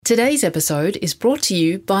Today's episode is brought to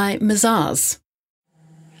you by Mazars.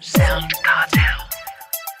 Sound Cartel.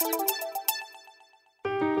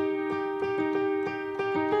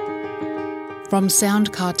 From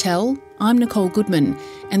Sound Cartel, I'm Nicole Goodman,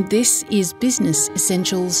 and this is Business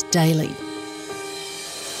Essentials Daily.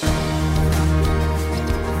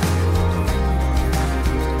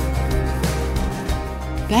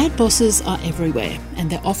 Bad bosses are everywhere, and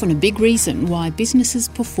they're often a big reason why businesses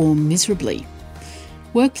perform miserably.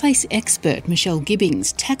 Workplace expert Michelle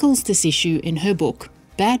Gibbings tackles this issue in her book,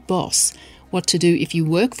 Bad Boss: What to Do If You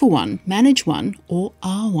Work for One, Manage One, or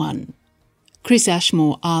Are One. Chris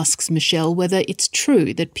Ashmore asks Michelle whether it's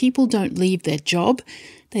true that people don't leave their job,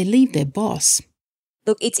 they leave their boss.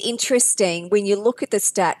 Look, it's interesting when you look at the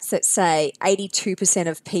stats that say 82%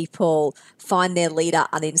 of people find their leader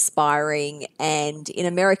uninspiring. And in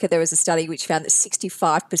America, there was a study which found that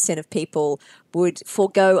 65% of people would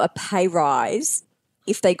forego a pay rise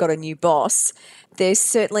if they got a new boss. There's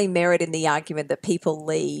certainly merit in the argument that people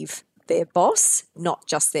leave their boss, not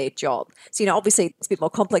just their job. So, obviously it's a bit more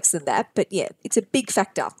complex than that, but yeah, it's a big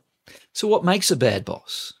factor. So what makes a bad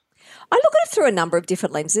boss? I look at it through a number of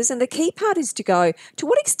different lenses, and the key part is to go, to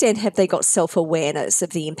what extent have they got self-awareness of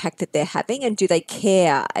the impact that they're having, and do they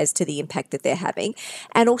care as to the impact that they're having?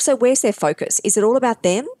 And also, where's their focus? Is it all about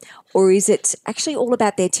them, or is it actually all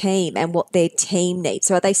about their team and what their team needs?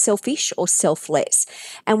 So are they selfish or selfless?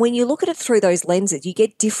 And when you look at it through those lenses, you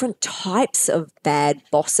get different types of bad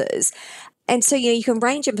bosses. And so, you can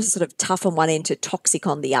range them from sort of tough on one end to toxic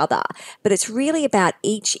on the other. But it's really about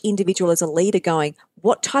each individual as a leader going,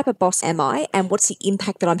 what type of boss am I, and what's the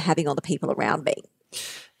impact that I'm having on the people around me?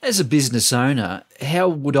 As a business owner, how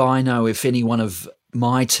would I know if any one of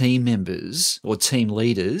my team members or team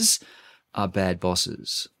leaders are bad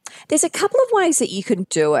bosses? There's a couple of ways that you can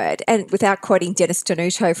do it. And without quoting Dennis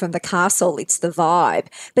Denuto from The Castle, it's the vibe.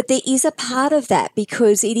 But there is a part of that,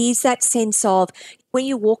 because it is that sense of when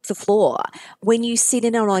you walk the floor, when you sit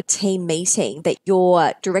in on a team meeting that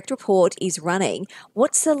your direct report is running,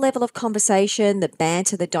 what's the level of conversation, the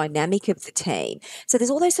banter, the dynamic of the team? So there's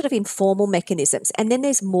all those sort of informal mechanisms. And then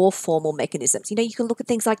there's more formal mechanisms. You can look at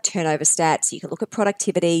things like turnover stats, you can look at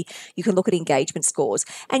productivity, you can look at engagement scores,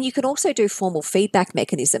 and you can also do formal feedback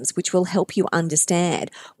mechanisms, which will help you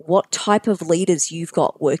understand what type of leaders you've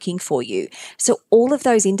got working for you. So all of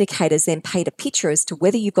those indicators then paint a picture as to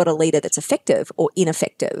whether you've got a leader that's effective or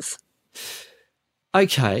ineffective.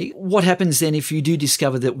 Okay, what happens then if you do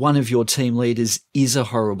discover that one of your team leaders is a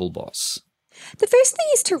horrible boss? The first thing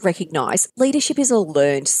is to recognise leadership is a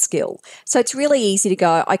learned skill. So it's really easy to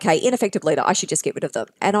go, okay, ineffective leader, I should just get rid of them.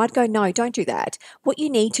 And I'd go, no, don't do that. What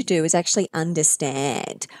you need to do is actually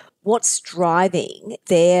understand what's driving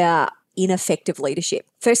their ineffective leadership.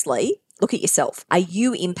 Firstly, look at yourself. Are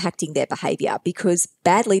you impacting their behaviour? Because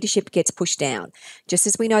bad leadership gets pushed down. Just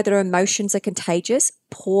as we know that our emotions are contagious,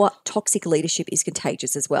 poor toxic leadership is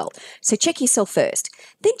contagious as well. So check yourself first.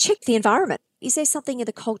 Then check the environment. Is there something in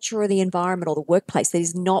the culture or the environment or the workplace that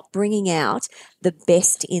is not bringing out the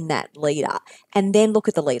best in that leader? And then look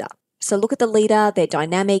at the leader. So look at the leader, their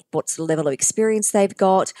dynamic, what's the level of experience they've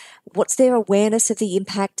got, what's their awareness of the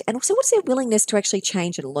impact, and also what's their willingness to actually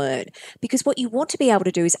change and learn. Because what you want to be able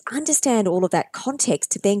to do is understand all of that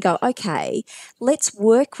context to then go, okay, let's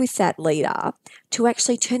work with that leader to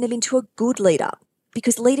actually turn them into a good leader.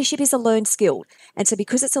 Because leadership is a learned skill. And so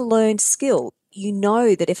because it's a learned skill, you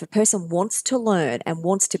know that if a person wants to learn and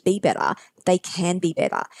wants to be better, they can be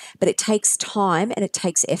better. But it takes time and it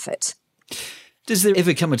takes effort. Does there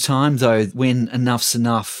ever come a time, though, when enough's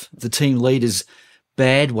enough, the team leader's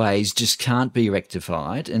bad ways just can't be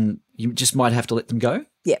rectified and you just might have to let them go?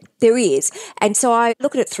 Yeah, there is. And so I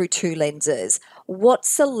look at it through two lenses.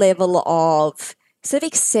 What's the level of sort of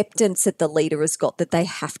acceptance that the leader has got that they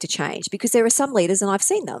have to change? Because there are some leaders, and I've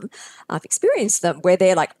seen them, I've experienced them, where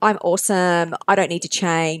they're like, I'm awesome, I don't need to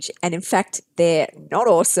change. And in fact, they're not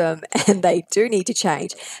awesome and they do need to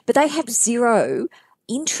change. But they have zero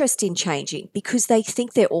interest in changing because they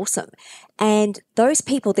think they're awesome. And those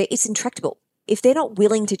people, it's intractable. If they're not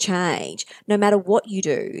willing to change, no matter what you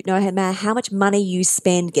do, no matter how much money you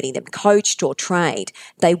spend getting them coached or trained,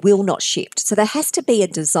 they will not shift. So there has to be a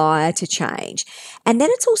desire to change. And then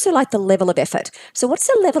it's also like the level of effort. So what's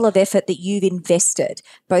the level of effort that you've invested,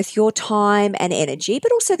 both your time and energy,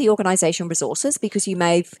 but also the organisation resources, because you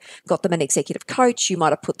may have got them an executive coach, you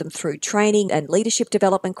might have put them through training and leadership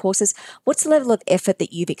development courses. What's the level of effort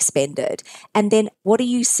that you've expended? And then what are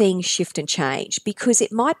you seeing shift and change? Because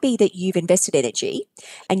it might be that you've invested energy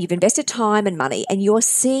and you've invested time and money and you're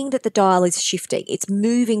seeing that the dial is shifting. It's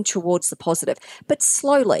moving towards the positive, but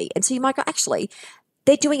slowly. And so you might go, actually,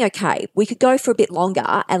 they're doing okay. We could go for a bit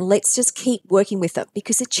longer and let's just keep working with them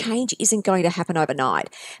because the change isn't going to happen overnight.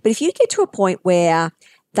 But if you get to a point where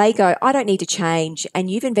they go, I don't need to change, and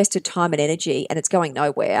you've invested time and energy and it's going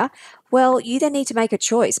nowhere, well, you then need to make a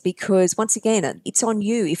choice because once again, it's on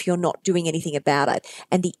you if you're not doing anything about it.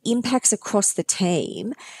 And the impacts across the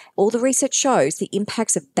team, all the research shows the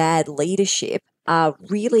impacts of bad leadership are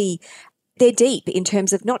really, they're deep in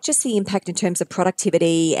terms of not just the impact in terms of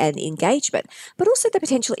productivity and engagement, but also the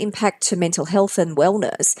potential impact to mental health and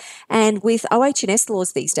wellness. And with OH&S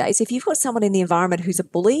laws these days, if you've got someone in the environment who's a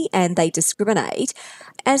bully and they discriminate,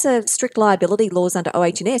 as a strict liability laws under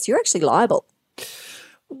OH&S, you're actually liable.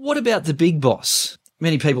 What about the big boss?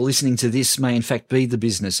 Many people listening to this may in fact be the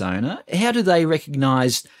business owner. How do they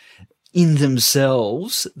recognise in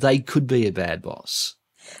themselves they could be a bad boss?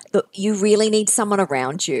 Look, you really need someone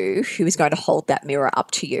around you who is going to hold that mirror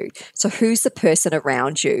up to you. So who's the person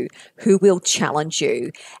around you who will challenge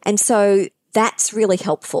you? And so that's really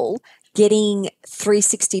helpful. Getting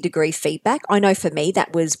 360-degree feedback. I know for me,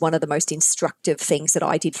 that was one of the most instructive things that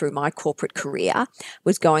I did through my corporate career,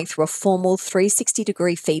 was going through a formal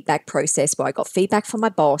 360-degree feedback process where I got feedback from my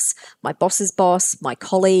boss's boss, my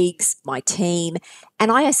colleagues, my team,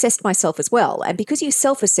 and I assessed myself as well. And because you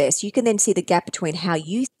self-assess, you can then see the gap between how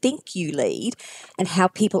you think you lead and how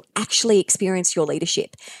people actually experience your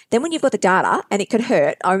leadership. Then when you've got the data, and it can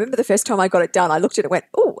hurt, I remember the first time I got it done, I looked at it and went,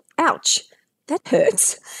 oh, ouch. That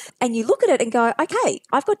hurts. And you look at it and go, okay,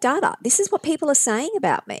 I've got data. This is what people are saying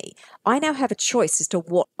about me. I now have a choice as to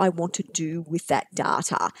what I want to do with that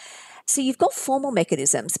data. So you've got formal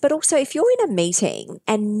mechanisms, but also if you're in a meeting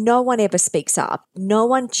and no one ever speaks up, no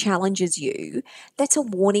one challenges you, that's a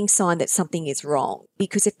warning sign that something is wrong.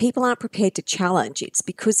 Because if people aren't prepared to challenge, it's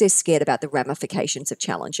because they're scared about the ramifications of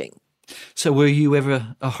challenging. So were you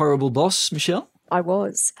ever a horrible boss, Michelle? I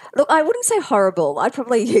was. Look, I wouldn't say horrible. I'd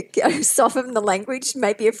probably soften the language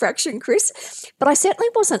maybe a fraction, Chris. But I certainly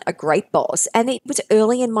wasn't a great boss. And it was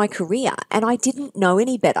early in my career and I didn't know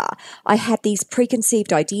any better. I had these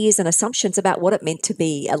preconceived ideas and assumptions about what it meant to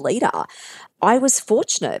be a leader. I was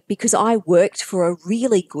fortunate because I worked for a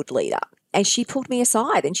really good leader. And she pulled me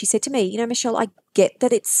aside and she said to me, you know, Michelle, I get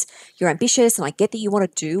that you're ambitious and I get that you want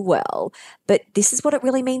to do well, but this is what it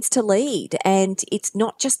really means to lead. And it's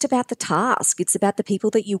not just about the task, it's about the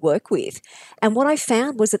people that you work with. And what I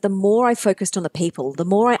found was that the more I focused on the people, the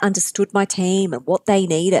more I understood my team and what they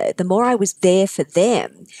needed, the more I was there for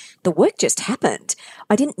them, the work just happened.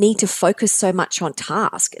 I didn't need to focus so much on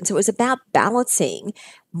task. And so it was about balancing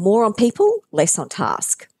more on people, less on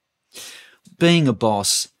task. Being a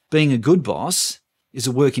good boss is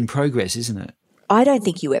a work in progress, isn't it? I don't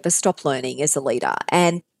think you ever stop learning as a leader.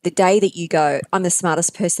 And the day that you go, I'm the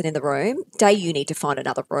smartest person in the room, day you need to find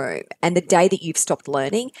another room. And the day that you've stopped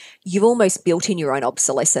learning, you've almost built in your own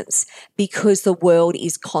obsolescence because the world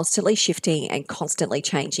is constantly shifting and constantly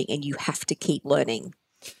changing and you have to keep learning.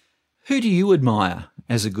 Who do you admire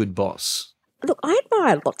as a good boss? Look, I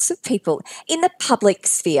admire lots of people in the public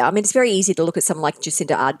sphere. I mean, it's very easy to look at someone like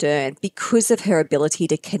Jacinda Ardern because of her ability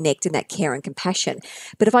to connect and that care and compassion.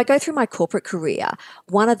 But if I go through my corporate career,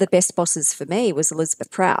 one of the best bosses for me was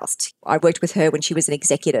Elizabeth Proust. I worked with her when she was an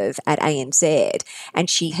executive at ANZ, and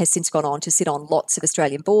she has since gone on to sit on lots of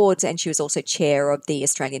Australian boards, and she was also chair of the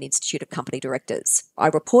Australian Institute of Company Directors. I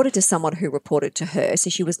reported to someone who reported to her,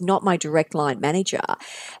 so she was not my direct line manager,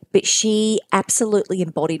 but she absolutely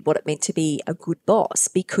embodied what it meant to be a good boss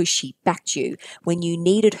because she backed you. When you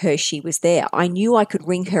needed her, she was there. I knew I could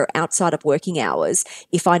ring her outside of working hours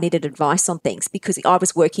if I needed advice on things because I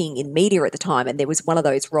was working in media at the time and there was one of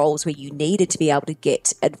those roles where you needed to be able to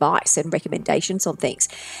get advice and recommendations on things.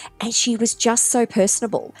 And she was just so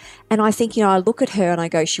personable. And I think, I look at her and I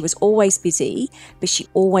go, she was always busy, but she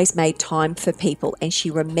always made time for people and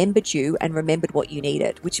she remembered you and remembered what you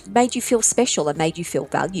needed, which made you feel special and made you feel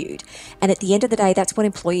valued. And at the end of the day, that's what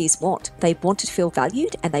employees want. They want to feel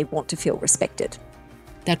valued and they want to feel respected.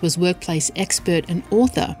 That was workplace expert and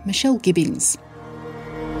author Michelle Gibbings.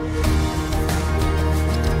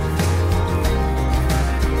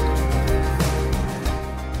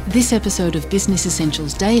 This episode of Business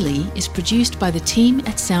Essentials Daily is produced by the team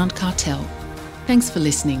at Sound Cartel. Thanks for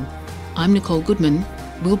listening. I'm Nicole Goodman.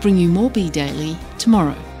 We'll bring you more Be Daily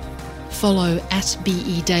tomorrow. Follow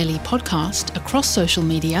 @BE Daily Podcast across social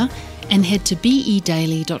media and head to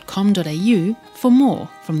bedaily.com.au for more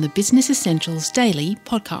from the Business Essentials Daily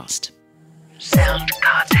podcast. Sound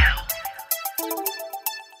Cartel.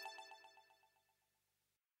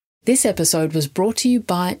 This episode was brought to you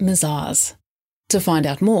by Mazars. To find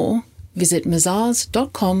out more, visit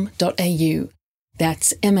mazars.com.au.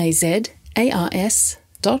 That's mazars.com.au.